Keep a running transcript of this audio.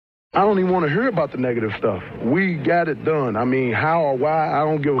I don't even want to hear about the negative stuff. We got it done. I mean, how or why, I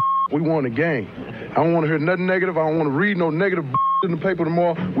don't give a we won the game. I don't want to hear nothing negative. I don't want to read no negative in the paper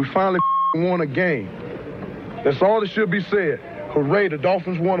tomorrow. We finally won a game. That's all that should be said. Hooray, the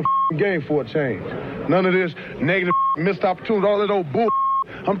Dolphins won a game for a change. None of this negative missed opportunity, all that old bull.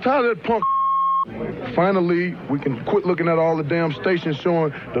 I'm tired of that punk. Finally, we can quit looking at all the damn stations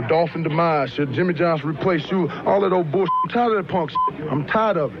showing the Dolphin demise. Should Jimmy Johnson replace you? All that old bullshit. I'm tired of that punk shit. I'm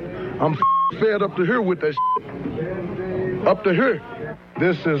tired of it. I'm fed up to here with that shit. Up to here.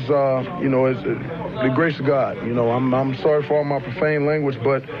 This is, it's the grace of God. I'm sorry for all my profane language,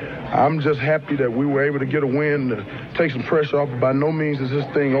 but I'm just happy that we were able to get a win to take some pressure off. By no means is this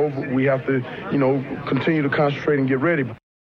thing over. We have to, continue to concentrate and get ready.